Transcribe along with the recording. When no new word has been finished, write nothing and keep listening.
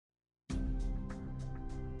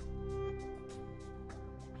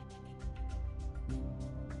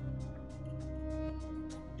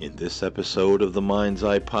In this episode of the Mind's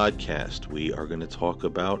Eye podcast, we are going to talk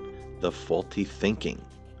about the faulty thinking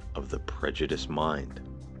of the prejudiced mind.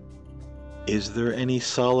 Is there any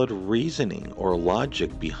solid reasoning or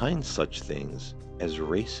logic behind such things as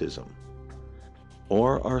racism?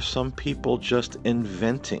 Or are some people just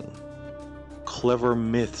inventing clever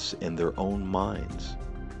myths in their own minds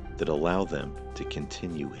that allow them to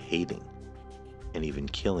continue hating and even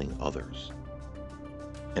killing others?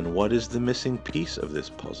 And what is the missing piece of this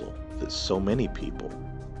puzzle that so many people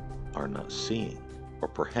are not seeing, or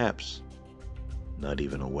perhaps not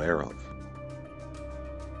even aware of?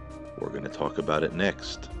 We're going to talk about it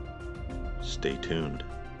next. Stay tuned.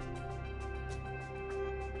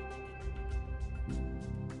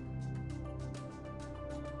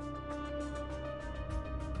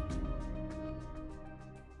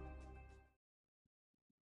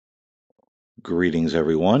 Greetings,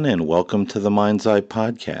 everyone, and welcome to the Mind's Eye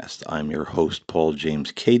podcast. I'm your host, Paul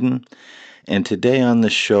James Caden, and today on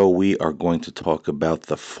the show we are going to talk about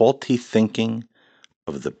the faulty thinking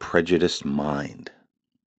of the prejudiced mind.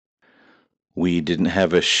 We didn't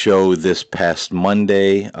have a show this past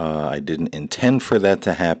Monday. I didn't intend for that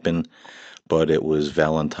to happen, but it was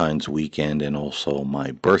Valentine's weekend and also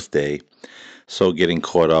my birthday, so getting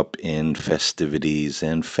caught up in festivities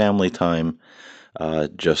and family time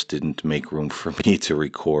just didn't make room for me to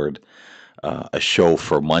record a show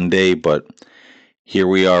for Monday, but here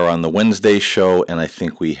we are on the Wednesday show, and I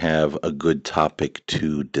think we have a good topic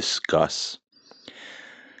to discuss.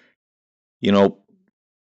 You know,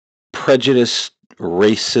 prejudice,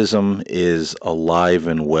 racism is alive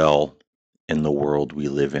and well in the world we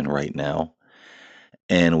live in right now,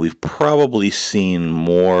 and we've probably seen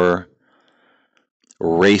more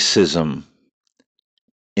racism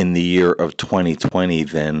in the year of 2020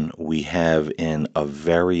 than we have in a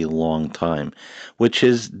very long time, which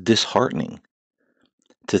is disheartening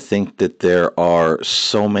to think that there are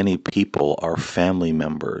so many people, our family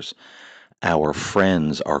members, our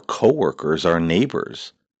friends, our coworkers, our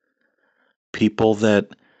neighbors, people that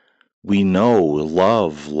we know,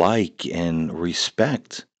 love, like, and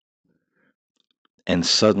respect. And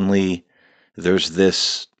suddenly there's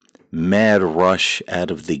this mad rush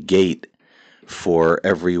out of the gate for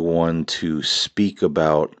everyone to speak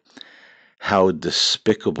about how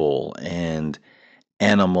despicable and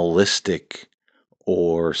animalistic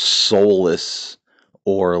or soulless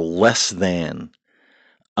or less than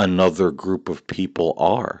another group of people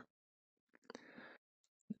are.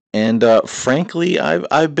 And frankly,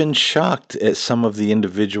 I've been shocked at some of the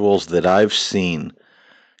individuals that I've seen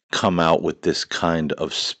come out with this kind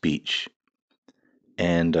of speech.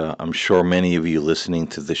 And I'm sure many of you listening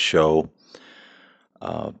to the show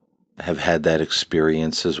uh, have had that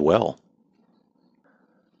experience as well.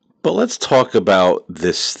 But let's talk about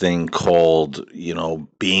this thing called,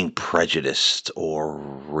 being prejudiced or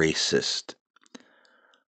racist.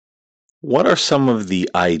 What are some of the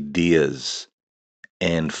ideas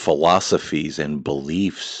and philosophies and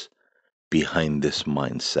beliefs behind this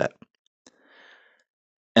mindset?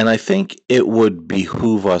 And I think it would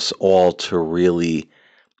behoove us all to really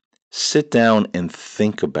sit down and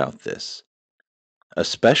think about this,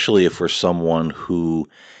 especially if we're someone who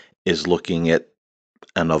is looking at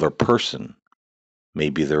another person.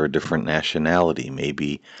 Maybe they're a different nationality.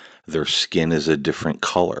 Maybe their skin is a different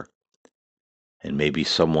color. And maybe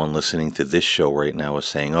someone listening to this show right now is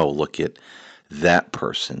saying, oh, look at that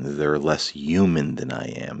person. They're less human than I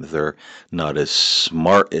am. They're not as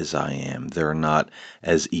smart as I am. They're not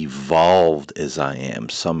as evolved as I am.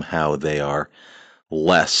 Somehow they are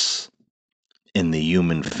less in the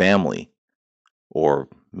human family. Or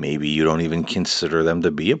maybe you don't even consider them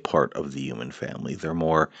to be a part of the human family. They're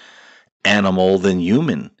more animal than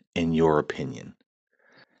human, in your opinion.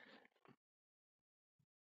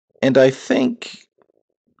 And I think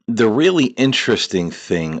the really interesting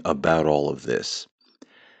thing about all of this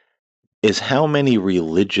is how many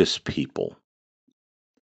religious people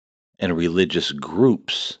and religious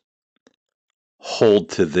groups hold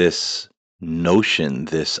to this notion,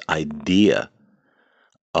 this idea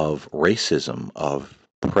of racism, of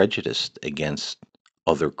prejudice against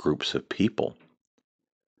other groups of people.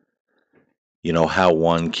 You know, how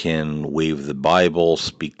one can wave the Bible,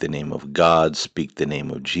 speak the name of God, speak the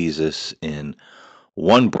name of Jesus in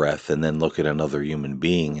one breath, and then look at another human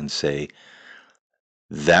being and say,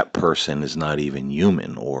 that person is not even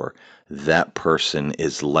human, or that person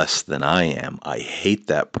is less than I am. I hate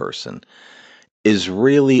that person, is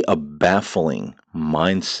really a baffling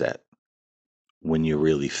mindset when you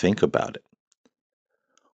really think about it.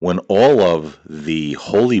 When all of the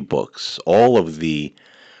holy books, all of the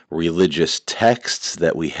religious texts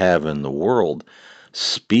that we have in the world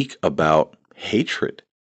speak about hatred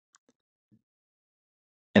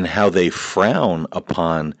and how they frown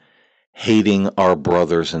upon hating our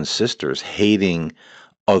brothers and sisters, hating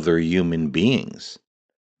other human beings.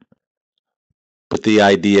 But the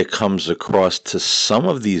idea comes across to some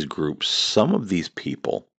of these groups, some of these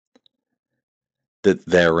people, that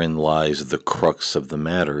therein lies the crux of the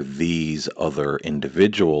matter. These other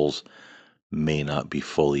individuals may not be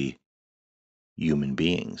fully human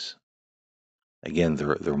beings. Again,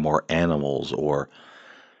 they're more animals or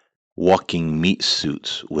walking meat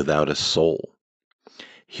suits without a soul.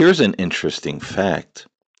 Here's an interesting fact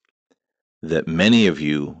that many of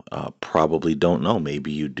you probably don't know.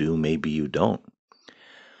 Maybe you do, maybe you don't.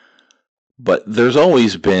 But there's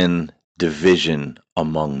always been division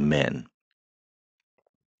among men.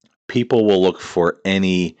 People will look for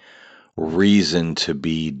any reason to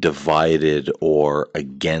be divided or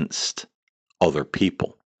against other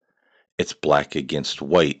people. It's black against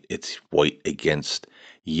white. It's white against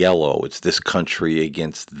yellow. It's this country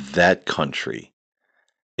against that country.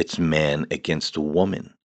 It's man against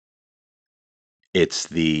woman. It's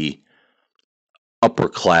the upper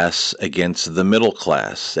class against the middle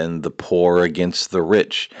class and the poor against the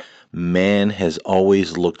rich. Man has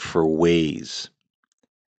always looked for ways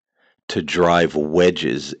to drive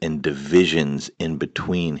wedges and divisions in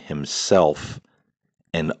between himself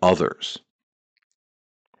and others.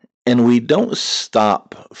 And we don't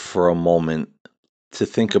stop for a moment to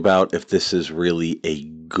think about if this is really a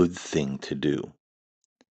good thing to do.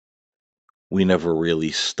 We never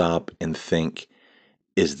really stop and think,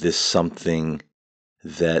 is this something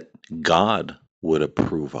that God would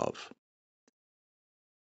approve of?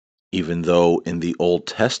 Even though in the Old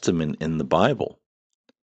Testament, in the Bible,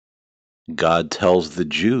 God tells the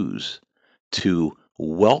Jews to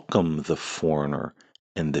welcome the foreigner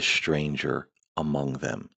and the stranger among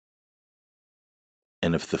them.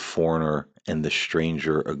 And if the foreigner and the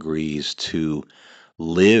stranger agrees to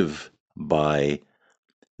live by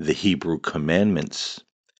the Hebrew commandments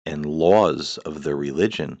and laws of the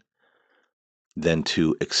religion, then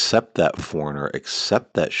to accept that foreigner,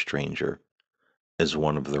 accept that stranger as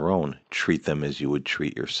one of their own. Treat them as you would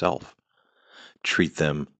treat yourself. Treat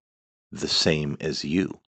them the same as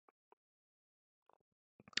you.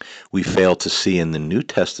 We fail to see in the New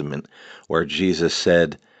Testament where Jesus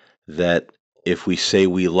said that if we say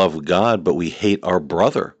we love God but we hate our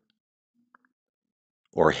brother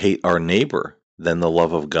or hate our neighbor, then the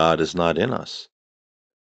love of God is not in us.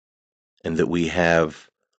 And that we have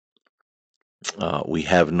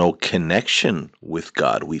no connection with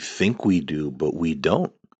God. We think we do, but we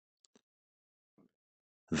don't.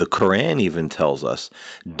 The Quran even tells us,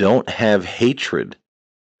 don't have hatred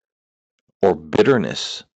or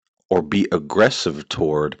bitterness or be aggressive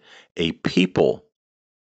toward a people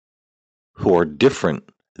who are different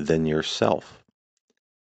than yourself.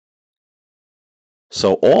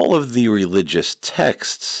 So all of the religious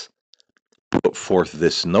texts put forth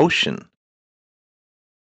this notion,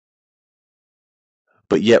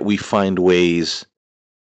 but yet we find ways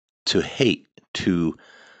to hate, to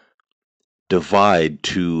divide,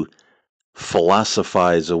 to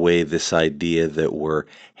philosophize away this idea that we're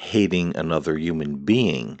hating another human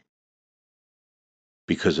being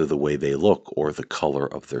because of the way they look or the color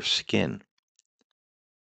of their skin.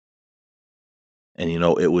 And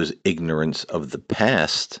it was ignorance of the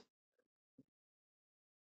past.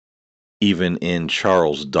 Even in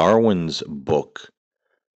Charles Darwin's book,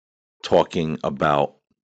 talking about,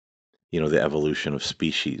 the evolution of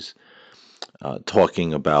species,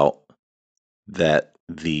 talking about that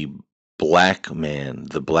the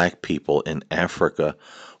the black people in Africa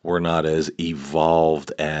were not as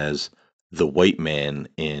evolved as the white man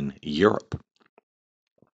in Europe.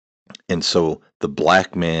 And so the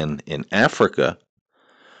black man in Africa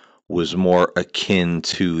was more akin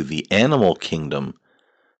to the animal kingdom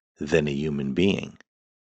than a human being.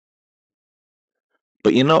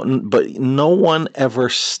 But no one ever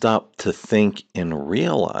stopped to think and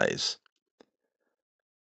realize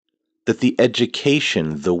that the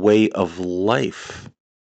education, the way of life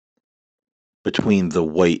between the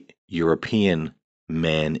white European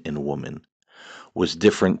man and woman was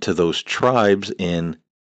different to those tribes in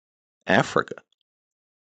Africa.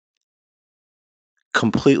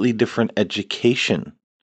 Completely different education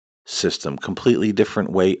system, completely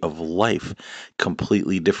different way of life,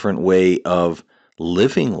 completely different way of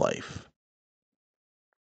living life.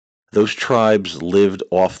 Those tribes lived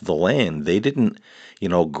off the land. They didn't,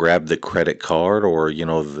 grab the credit card or,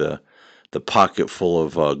 the pocket full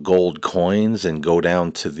of gold coins and go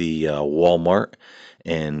down to the Walmart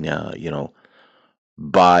and,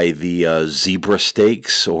 buy the zebra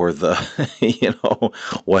steaks or the,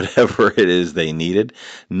 whatever it is they needed.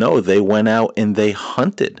 No, they went out and they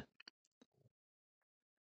hunted.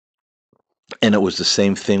 And it was the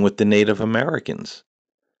same thing with the Native Americans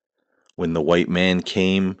when the white man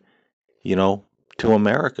came, you know, to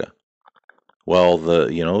America. Well,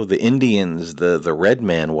 the Indians, the red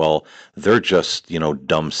man, well, they're just,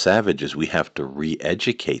 dumb savages. We have to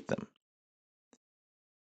re-educate them.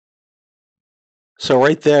 So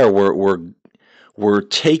right there, we're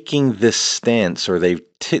taking this stance, or they've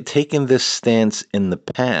taken this stance in the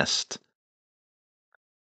past,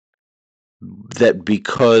 that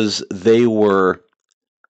because they were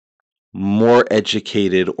more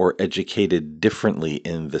educated or educated differently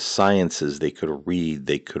in the sciences, they could read,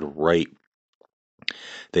 they could write,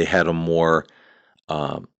 they had a more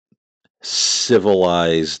um,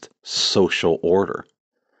 civilized social order,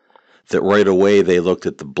 that right away they looked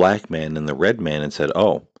at the black man and the red man and said,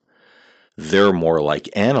 oh, they're more like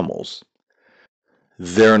animals.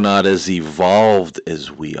 They're not as evolved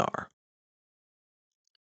as we are.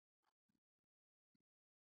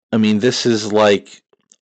 I mean, this is like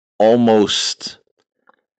almost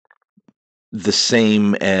the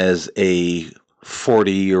same as a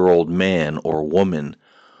 40-year-old man or woman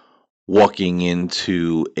walking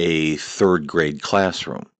into a third grade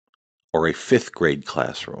classroom or a fifth grade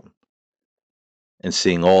classroom and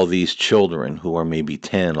seeing all these children who are maybe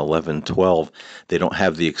 10, 11, 12. They don't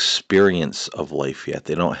have the experience of life yet.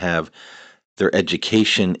 They don't have, their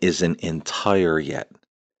education isn't entire yet.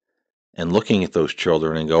 And looking at those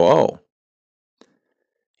children and go, oh,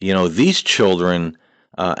 these children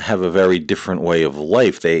have a very different way of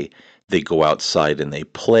life. They go outside and they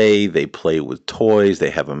play. They play with toys.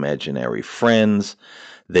 They have imaginary friends.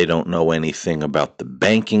 They don't know anything about the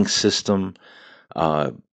banking system.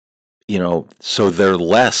 Uh, so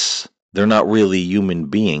they're not really human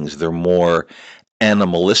beings. They're more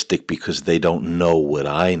animalistic because they don't know what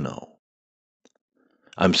I know.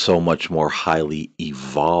 I'm so much more highly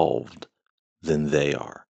evolved than they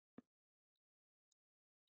are.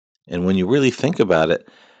 And when you really think about it,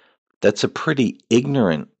 that's a pretty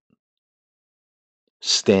ignorant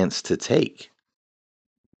stance to take.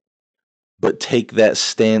 But take that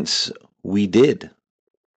stance we did.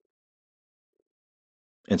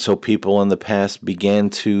 And so people in the past began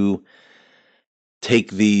to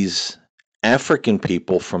take these African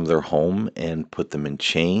people from their home and put them in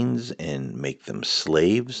chains and make them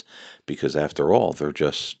slaves because, after all, they're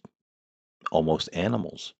just almost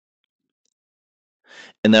animals.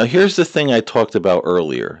 And now here's the thing I talked about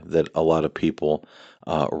earlier that a lot of people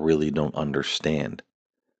really don't understand.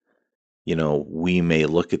 We may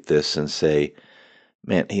look at this and say,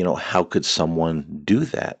 man, how could someone do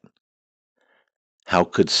that? How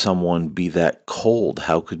could someone be that cold?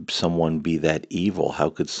 How could someone be that evil? How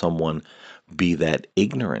could someone be that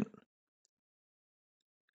ignorant?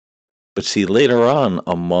 But see, later on,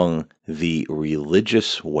 among the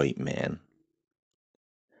religious white man,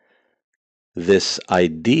 this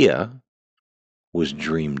idea was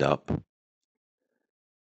dreamed up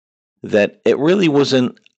that it really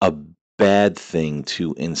wasn't a bad thing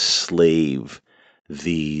to enslave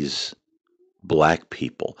these black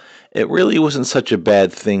people. It really wasn't such a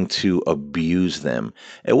bad thing to abuse them.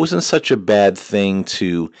 It wasn't such a bad thing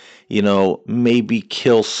to, maybe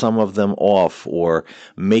kill some of them off or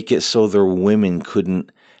make it so their women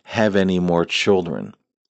couldn't have any more children.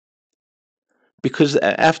 Because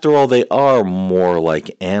after all, they are more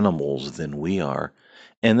like animals than we are.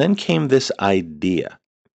 And then came this idea.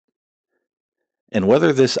 And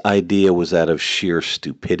whether this idea was out of sheer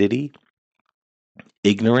stupidity,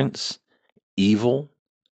 ignorance, evil,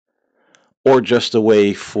 or just a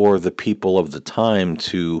way for the people of the time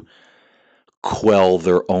to quell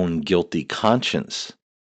their own guilty conscience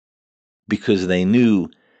because they knew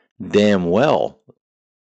damn well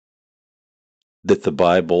that the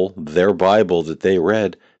Bible, their Bible that they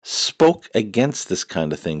read, spoke against this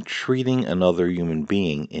kind of thing, treating another human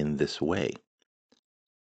being in this way.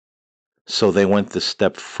 So they went the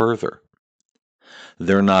step further.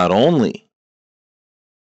 They're not only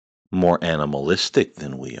more animalistic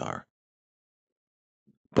than we are,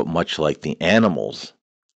 but much like the animals,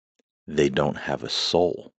 they don't have a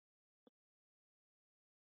soul.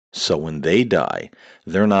 So when they die,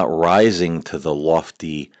 they're not rising to the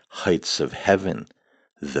lofty heights of heaven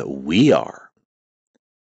that we are.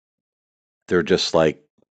 They're just like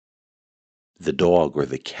the dog or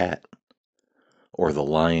the cat or the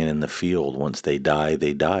lion in the field. Once they die,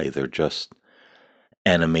 they die. They're just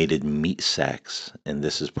animated meat sacks. And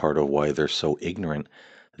this is part of why they're so ignorant.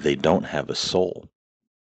 They don't have a soul.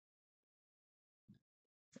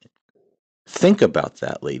 Think about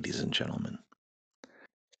that, ladies and gentlemen.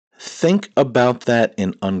 Think about that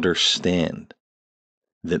and understand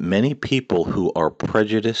that many people who are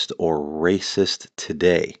prejudiced or racist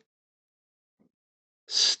today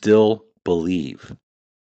still believe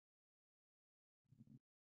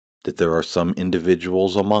that there are some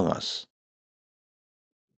individuals among us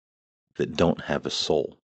that don't have a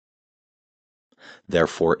soul.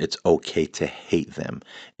 Therefore, it's okay to hate them.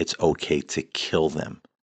 It's okay to kill them.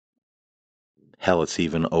 Hell, it's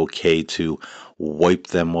even okay to wipe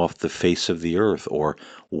them off the face of the earth or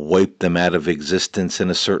wipe them out of existence in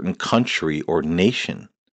a certain country or nation.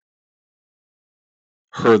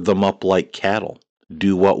 Herd them up like cattle.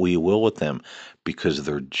 Do what we will with them because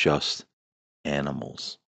they're just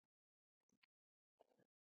animals.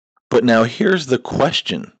 But now here's the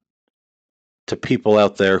question to people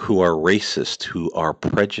out there who are racist, who are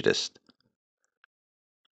prejudiced.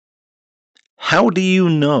 How do you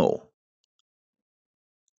know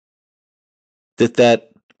that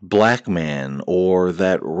that black man or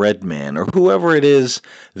that red man or whoever it is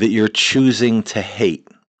that you're choosing to hate,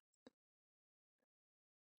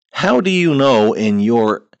 how do you know in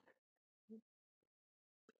your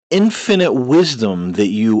infinite wisdom that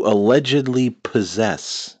you allegedly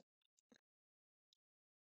possess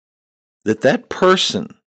that that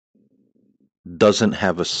person doesn't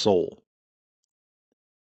have a soul?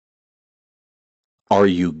 Are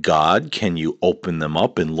you God? Can you open them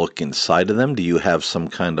up and look inside of them? Do you have some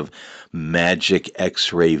kind of magic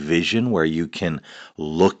X-ray vision where you can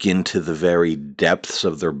look into the very depths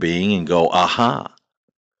of their being and go, aha,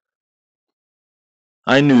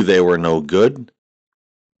 I knew they were no good.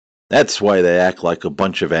 That's why they act like a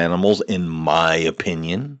bunch of animals, in my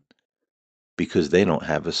opinion, because they don't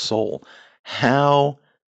have a soul. How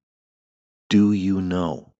do you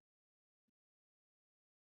know?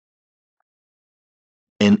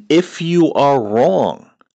 And if you are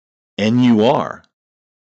wrong, and you are,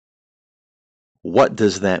 what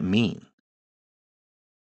does that mean?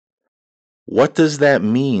 What does that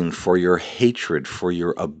mean for your hatred, for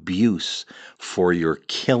your abuse, for your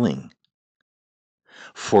killing,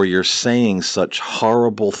 for your saying such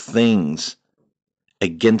horrible things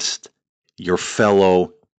against your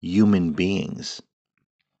fellow human beings?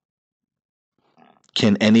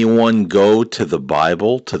 Can anyone go to the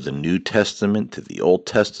Bible, to the New Testament, to the Old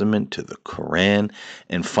Testament, to the Quran,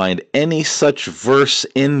 and find any such verse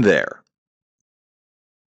in there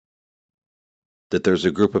that there's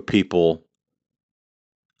a group of people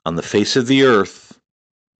on the face of the earth?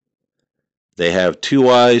 They have two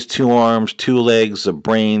eyes, two arms, two legs, a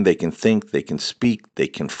brain. They can think, they can speak, they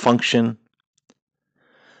can function.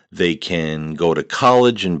 They can go to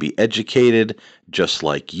college and be educated just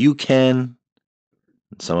like you can.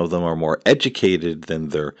 Some of them are more educated than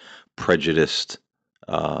their prejudiced,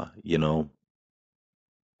 uh, you know,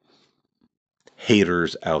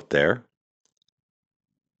 haters out there.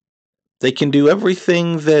 They can do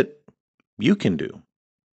everything that you can do,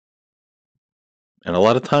 and a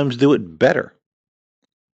lot of times do it better.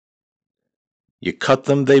 You cut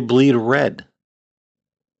them, they bleed red.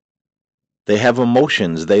 They have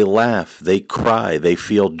emotions. They laugh. They cry. They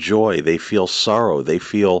feel joy. They feel sorrow. They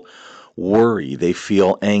feel worry. They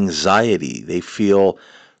feel anxiety. They feel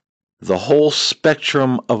the whole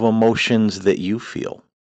spectrum of emotions that you feel.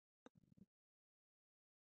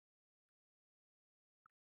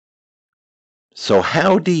 So,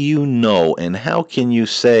 how do you know and how can you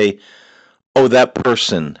say, oh, that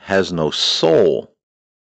person has no soul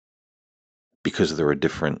because they're a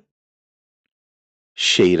different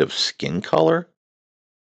shade of skin color?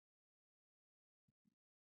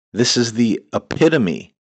 This is the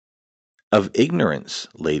epitome of ignorance,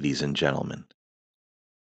 ladies and gentlemen.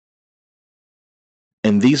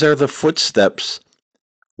 And these are the footsteps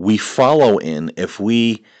we follow in if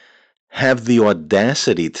we have the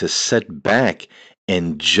audacity to sit back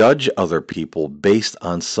and judge other people based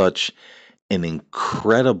on such an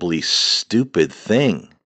incredibly stupid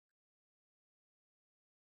thing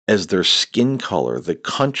as their skin color, the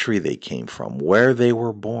country they came from, where they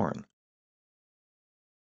were born.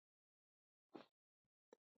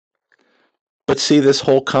 But see, this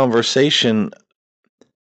whole conversation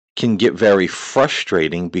can get very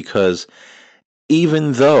frustrating because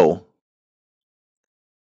even though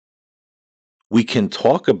we can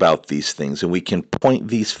talk about these things and we can point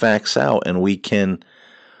these facts out and we can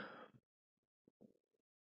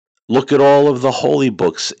look at all of the holy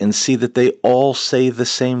books and see that they all say the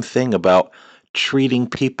same thing about treating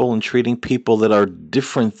people and treating people that are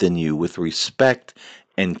different than you with respect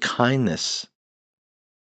and kindness.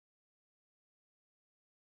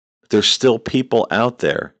 There's still people out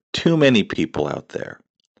there, too many people out there,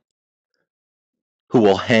 who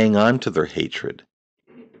will hang on to their hatred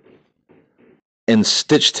and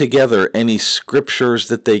stitch together any scriptures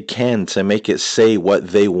that they can to make it say what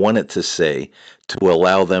they want it to say, to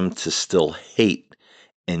allow them to still hate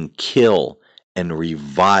and kill and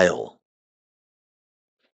revile.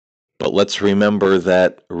 But let's remember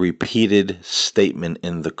that repeated statement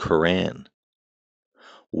in the Quran: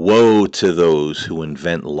 woe to those who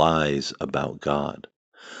invent lies about God.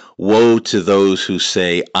 Woe to those who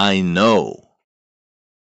say, I know,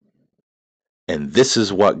 and this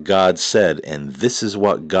is what God said, and this is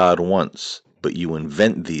what God wants, but you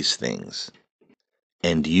invent these things,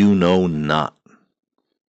 and you know not.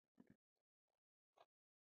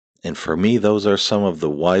 And for me, those are some of the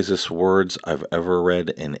wisest words I've ever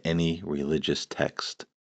read in any religious text,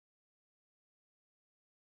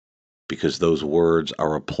 because those words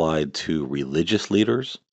are applied to religious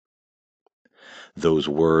leaders. Those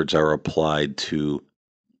words are applied to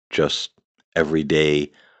just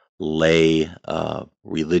everyday lay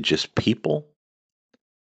religious people,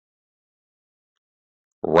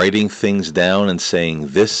 writing things down and saying,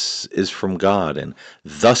 this is from God, and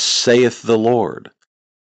thus saith the Lord.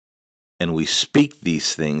 And we speak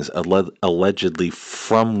these things allegedly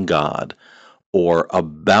from God or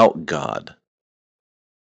about God.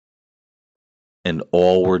 And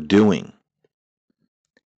all we're doing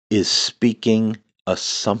is speaking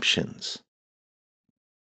assumptions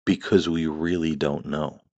because we really don't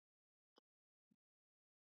know.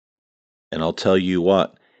 And I'll tell you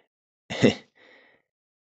what,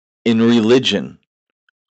 in religion,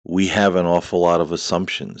 we have an awful lot of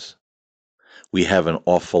assumptions. We have an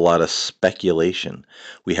awful lot of speculation.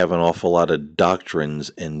 We have an awful lot of doctrines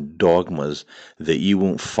and dogmas that you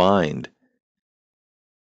won't find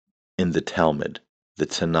in the Talmud, the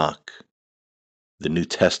Tanakh, the New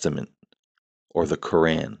Testament, or the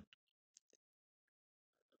Quran.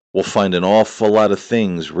 We'll find an awful lot of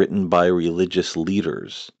things written by religious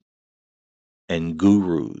leaders and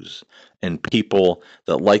gurus and people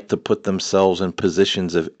that like to put themselves in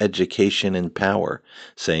positions of education and power,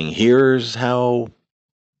 saying, here's how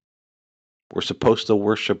we're supposed to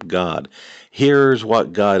worship God. Here's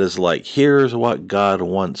what God is like. Here's what God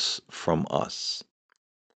wants from us.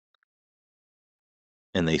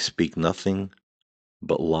 And they speak nothing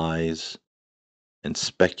but lies and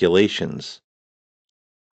speculations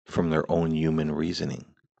from their own human reasoning.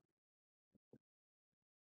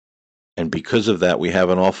 And because of that, we have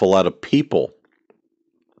an awful lot of people,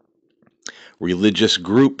 religious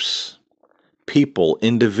groups, people,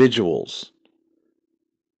 individuals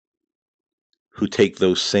who take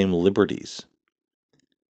those same liberties.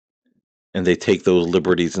 And they take those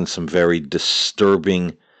liberties in some very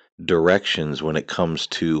disturbing directions when it comes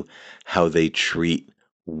to how they treat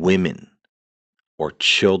women or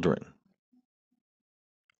children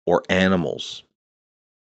or animals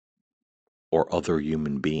or other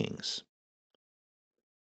human beings.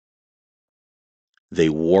 They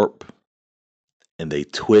warp and they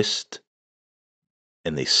twist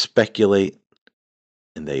and they speculate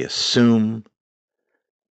and they assume.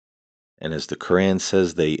 And as the Quran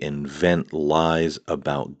says, they invent lies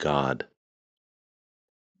about God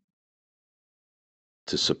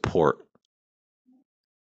to support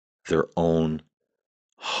their own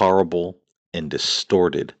horrible and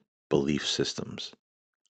distorted belief systems.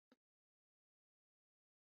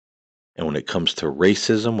 And when it comes to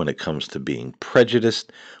racism, when it comes to being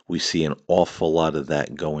prejudiced, we see an awful lot of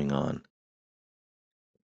that going on.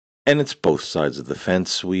 And it's both sides of the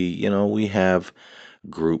fence. We have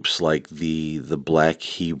groups like the Black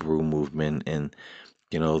Hebrew movement, and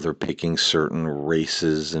they're picking certain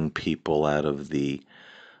races and people out of the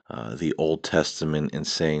Old Testament and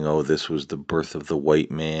saying, oh, this was the birth of the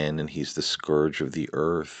white man and he's the scourge of the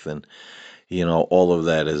earth. And all of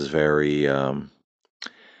that is very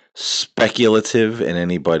speculative, and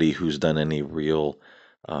anybody who's done any real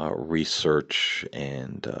research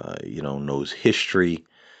and knows history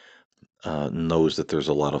knows that there's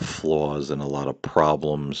a lot of flaws and a lot of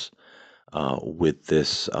problems with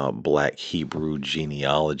this Black Hebrew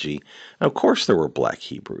genealogy. And of course, there were Black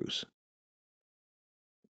Hebrews.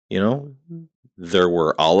 There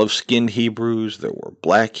were olive-skinned Hebrews. There were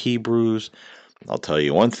Black Hebrews. I'll tell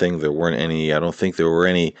you one thing: there weren't any. I don't think there were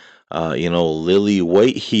any. Lily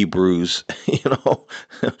white Hebrews,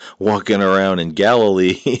 walking around in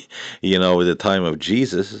Galilee, at the time of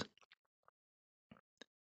Jesus.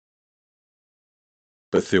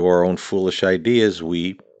 But through our own foolish ideas,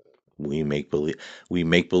 we make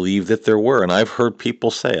believe that there were. And I've heard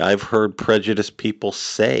prejudiced people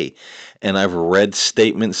say, and I've read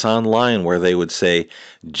statements online where they would say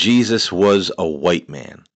Jesus was a white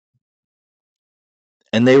man.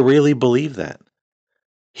 And they really believe that.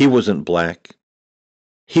 He wasn't black.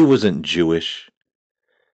 He wasn't Jewish.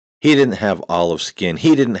 He didn't have olive skin.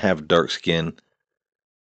 He didn't have dark skin.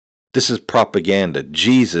 This is propaganda.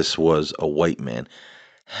 Jesus was a white man.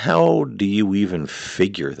 How do you even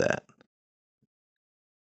figure that?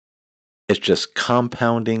 It's just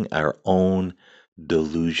compounding our own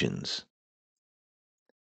delusions,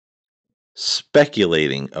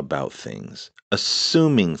 speculating about things,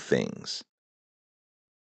 assuming things,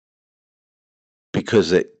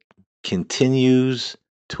 because it continues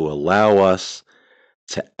to allow us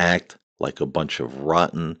to act like a bunch of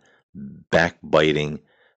rotten, backbiting,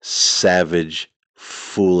 savage,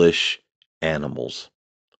 foolish animals.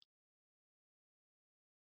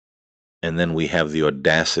 And then we have the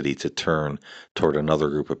audacity to turn toward another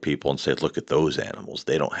group of people and say, look at those animals.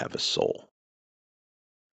 They don't have a soul.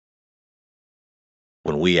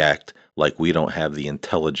 When we act like we don't have the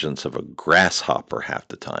intelligence of a grasshopper half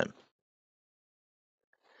the time.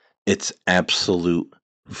 It's absolute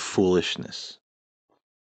foolishness.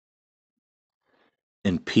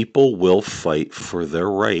 And people will fight for their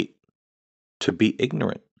right to be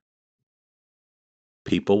ignorant.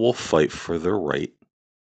 People will fight for their right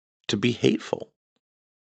to be hateful.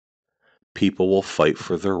 People will fight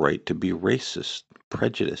for their right to be racist,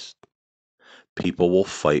 prejudiced. People will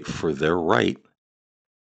fight for their right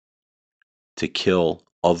to kill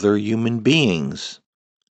other human beings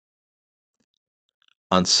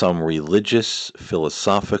on some religious,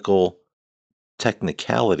 philosophical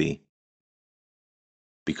technicality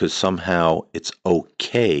because somehow it's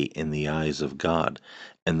okay in the eyes of God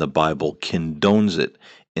and the Bible condones it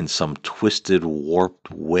in some twisted,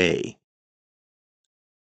 warped way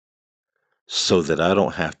so that I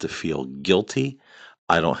don't have to feel guilty.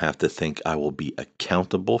 I don't have to think I will be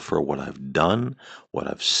accountable for what I've done, what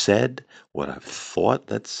I've said, what I've thought.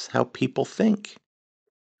 That's how people think.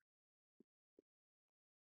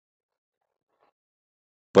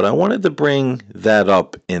 But I wanted to bring that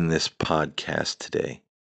up in this podcast today.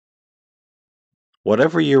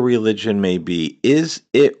 Whatever your religion may be, is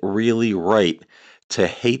it really right to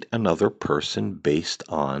hate another person based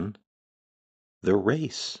on their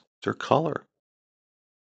race, their color?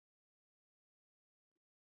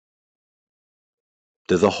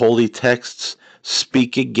 Do the holy texts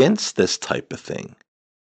speak against this type of thing?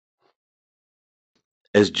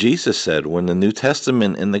 As Jesus said, when the New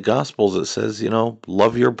Testament in the Gospels it says,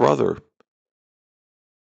 love your brother,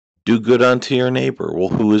 do good unto your neighbor. Well,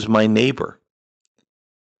 who is my neighbor?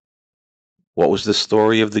 What was the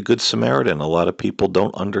story of the Good Samaritan? A lot of people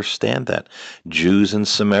don't understand that. Jews and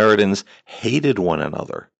Samaritans hated one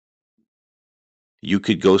another. You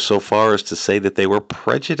could go so far as to say that they were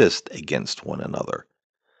prejudiced against one another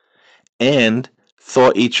and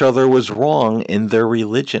thought each other was wrong in their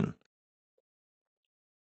religion.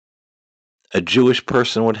 A Jewish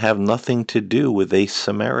person would have nothing to do with a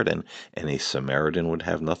Samaritan, and a Samaritan would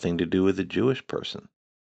have nothing to do with a Jewish person.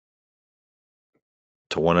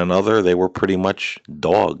 To one another, they were pretty much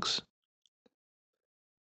dogs.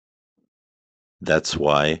 That's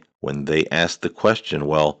why when they asked the question,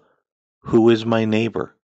 well, who is my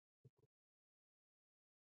neighbor?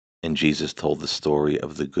 And Jesus told the story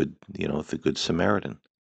of the good Samaritan.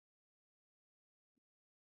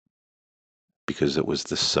 Because it was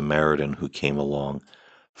the Samaritan who came along,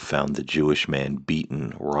 found the Jewish man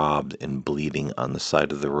beaten, robbed, and bleeding on the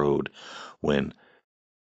side of the road when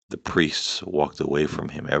the priests walked away from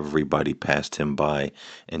him. Everybody passed him by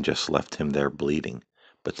and just left him there bleeding.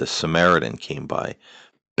 But the Samaritan came by,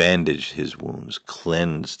 bandaged his wounds,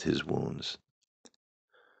 cleansed his wounds,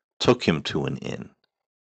 took him to an inn,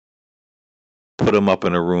 put him up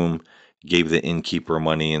in a room, gave the innkeeper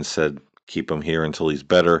money and said, keep him here until he's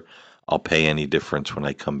better. I'll pay any difference when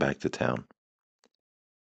I come back to town.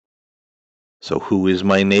 So who is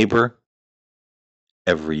my neighbor?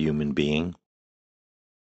 Every human being.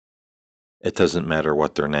 It doesn't matter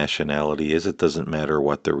what their nationality is. It doesn't matter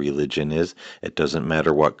what their religion is. It doesn't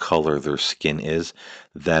matter what color their skin is.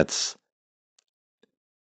 That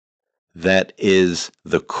is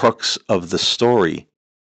the crux of the story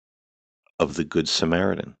of the Good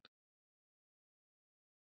Samaritan.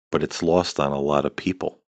 But it's lost on a lot of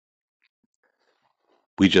people.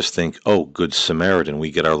 We just think, oh, Good Samaritan.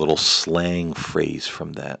 We get our little slang phrase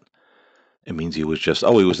from that. It means he was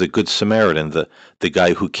the Good Samaritan, the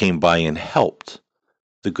guy who came by and helped.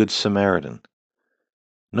 The Good Samaritan.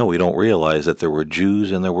 No, we don't realize that there were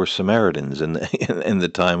Jews and there were Samaritans in in the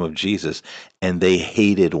time of Jesus, and they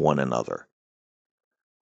hated one another.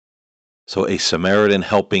 So a Samaritan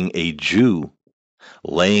helping a Jew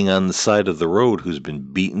laying on the side of the road who's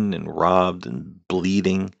been beaten and robbed and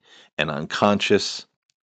bleeding and unconscious,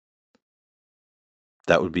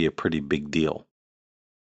 That would be a pretty big deal.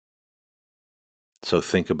 So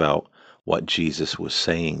think about what Jesus was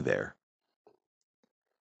saying there.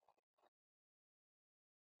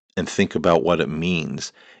 And think about what it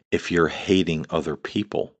means if you're hating other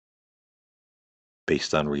people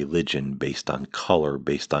based on religion, based on color,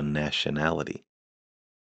 based on nationality.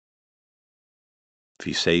 If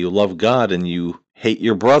you say you love God and you hate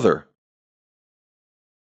your brother,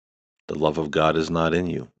 the love of God is not in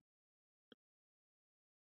you.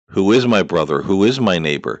 Who is my brother? Who is my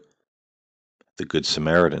neighbor? The Good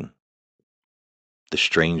Samaritan, the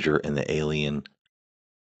stranger and the alien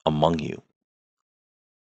among you.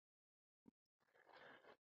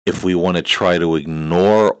 If we want to try to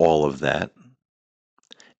ignore all of that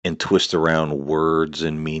and twist around words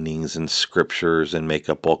and meanings and scriptures and make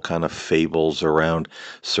up all kind of fables around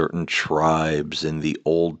certain tribes in the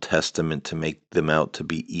Old Testament to make them out to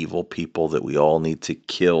be evil people that we all need to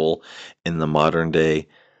kill in the modern day,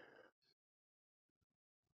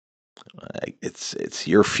 it's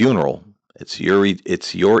your funeral. It's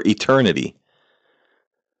your eternity.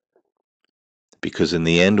 Because in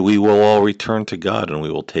the end we will all return to God and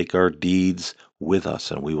we will take our deeds with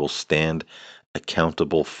us and we will stand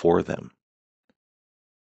accountable for them.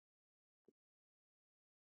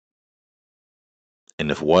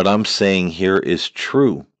 And if what I'm saying here is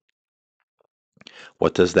true,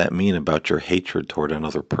 what does that mean about your hatred toward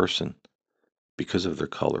another person because of their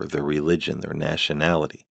color, their religion, their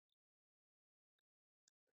nationality?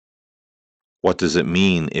 What does it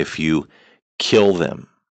mean if you kill them,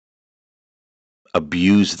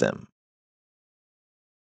 abuse them,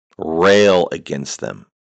 rail against them,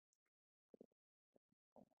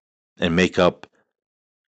 and make up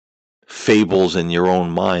fables in your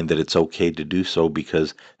own mind that it's okay to do so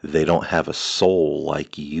because they don't have a soul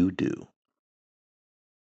like you do?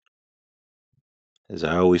 As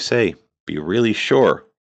I always say, be really sure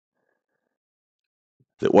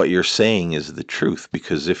that what you're saying is the truth,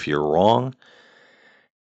 because if you're wrong,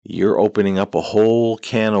 you're opening up a whole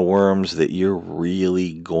can of worms that you're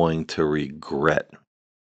really going to regret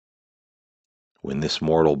when this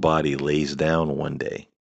mortal body lays down one day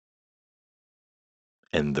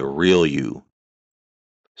and the real you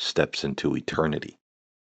steps into eternity.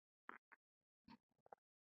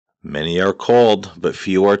 Many are called, but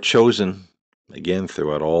few are chosen. Again,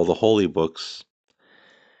 throughout all the holy books,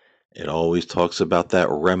 it always talks about that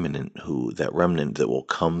remnant that will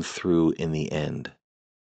come through in the end.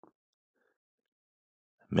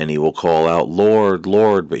 Many will call out, Lord,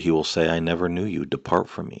 Lord, but he will say, I never knew you. Depart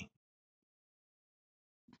from me.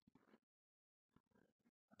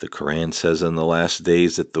 The Quran says in the last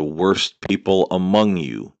days that the worst people among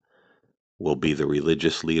you will be the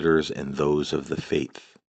religious leaders and those of the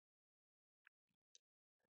faith.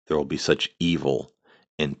 There will be such evil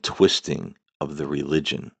and twisting of the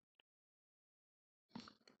religion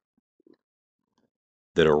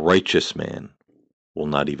that a righteous man will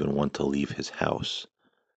not even want to leave his house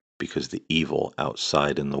because the evil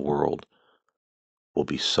outside in the world will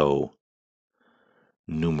be so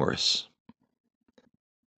numerous,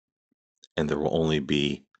 and there will only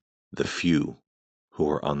be the few who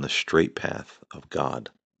are on the straight path of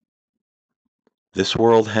God. This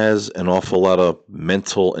world has an awful lot of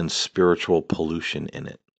mental and spiritual pollution in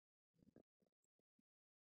it.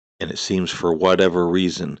 And it seems for whatever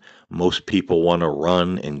reason, most people want to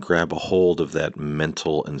run and grab a hold of that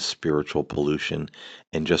mental and spiritual pollution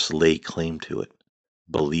and just lay claim to it,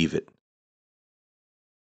 believe it,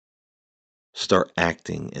 start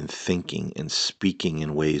acting and thinking and speaking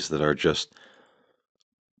in ways that are just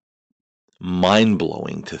mind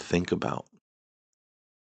blowing to think about.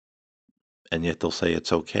 And yet they'll say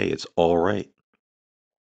it's okay, it's all right.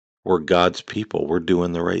 We're God's people, we're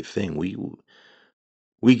doing the right thing.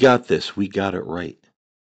 We got this, we got it right.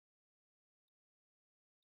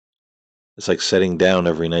 It's like sitting down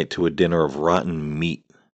every night to a dinner of rotten meat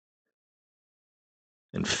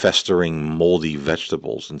and festering moldy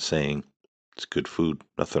vegetables and saying, it's good food,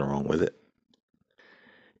 nothing wrong with it.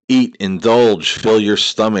 Eat, indulge, fill your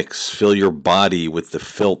stomachs, fill your body with the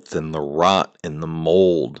filth and the rot and the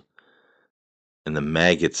mold and the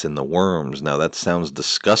maggots and the worms. Now that sounds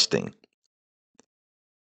disgusting.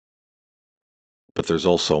 But there's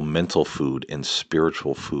also mental food and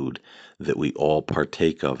spiritual food that we all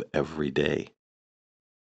partake of every day.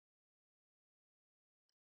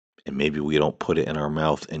 And maybe we don't put it in our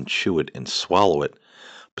mouth and chew it and swallow it,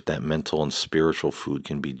 but that mental and spiritual food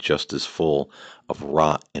can be just as full of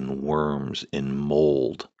rot and worms and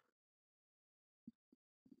mold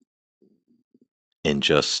and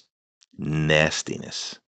just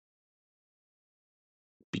nastiness.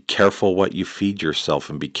 Be careful what you feed yourself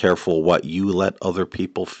and be careful what you let other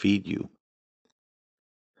people feed you.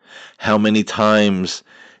 How many times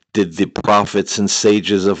did the prophets and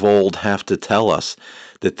sages of old have to tell us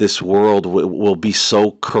that this world will be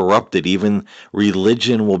so corrupted, even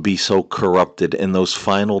religion will be so corrupted in those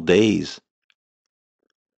final days?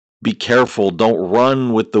 Be careful, don't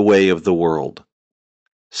run with the way of the world.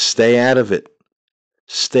 Stay out of it.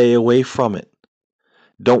 Stay away from it.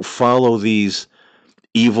 Don't follow these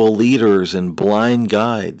evil leaders and blind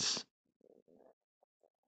guides.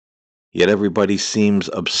 Yet everybody seems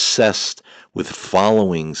obsessed with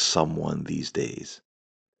following someone these days.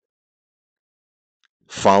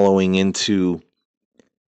 Following into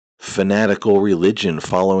fanatical religion,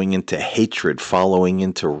 following into hatred, following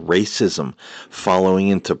into racism, following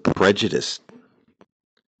into prejudice.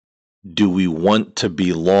 Do we want to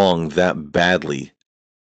belong that badly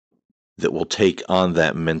that will take on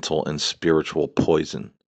that mental and spiritual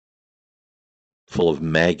poison, full of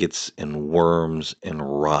maggots and worms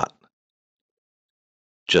and rot,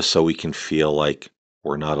 just so we can feel like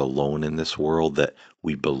we're not alone in this world, that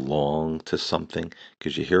we belong to something?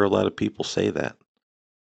 Because you hear a lot of people say that.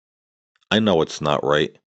 I know it's not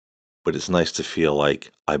right, but it's nice to feel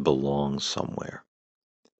like I belong somewhere.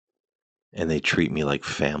 And they treat me like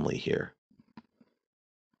family here.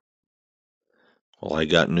 Well, I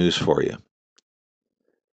got news for you.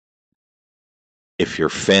 If your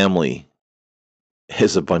family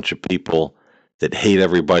is a bunch of people that hate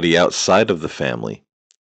everybody outside of the family,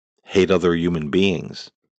 hate other human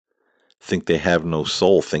beings, think they have no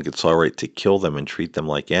soul, think it's all right to kill them and treat them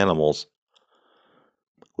like animals,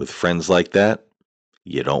 with friends like that,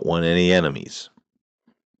 you don't want any enemies.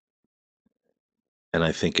 And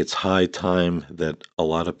I think it's high time that a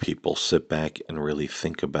lot of people sit back and really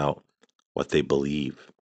think about what they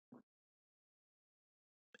believe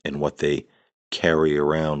and what they carry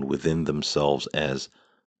around within themselves as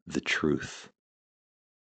the truth.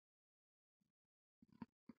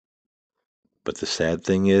 But the sad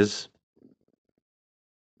thing is,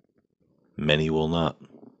 many will not,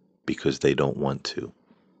 because they don't want to.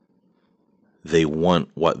 They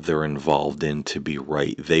want what they're involved in to be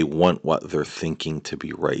right. They want what they're thinking to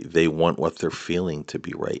be right. They want what they're feeling to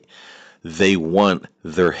be right. They want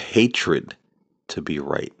their hatred to be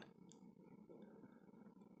right.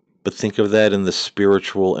 But think of that in the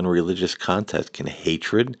spiritual and religious context. Can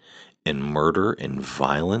hatred and murder and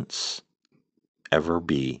violence ever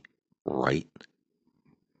be right?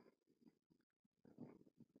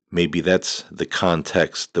 Maybe that's the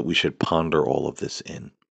context that we should ponder all of this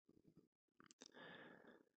in.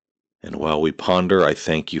 And while we ponder, I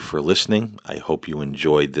thank you for listening. I hope you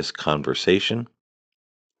enjoyed this conversation.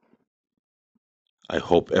 I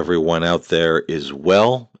hope everyone out there is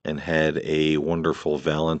well and had a wonderful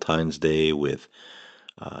Valentine's Day with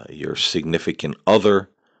your significant other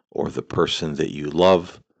or the person that you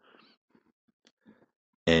love.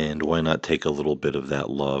 And why not take a little bit of that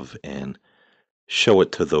love and show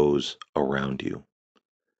it to those around you,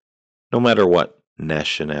 no matter what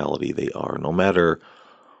nationality they are, no matter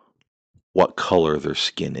what color their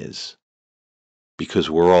skin is, because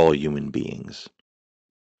we're all human beings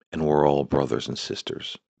and we're all brothers and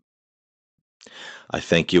sisters. I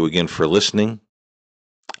thank you again for listening.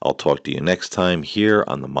 I'll talk to you next time here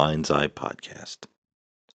on the Mind's Eye Podcast.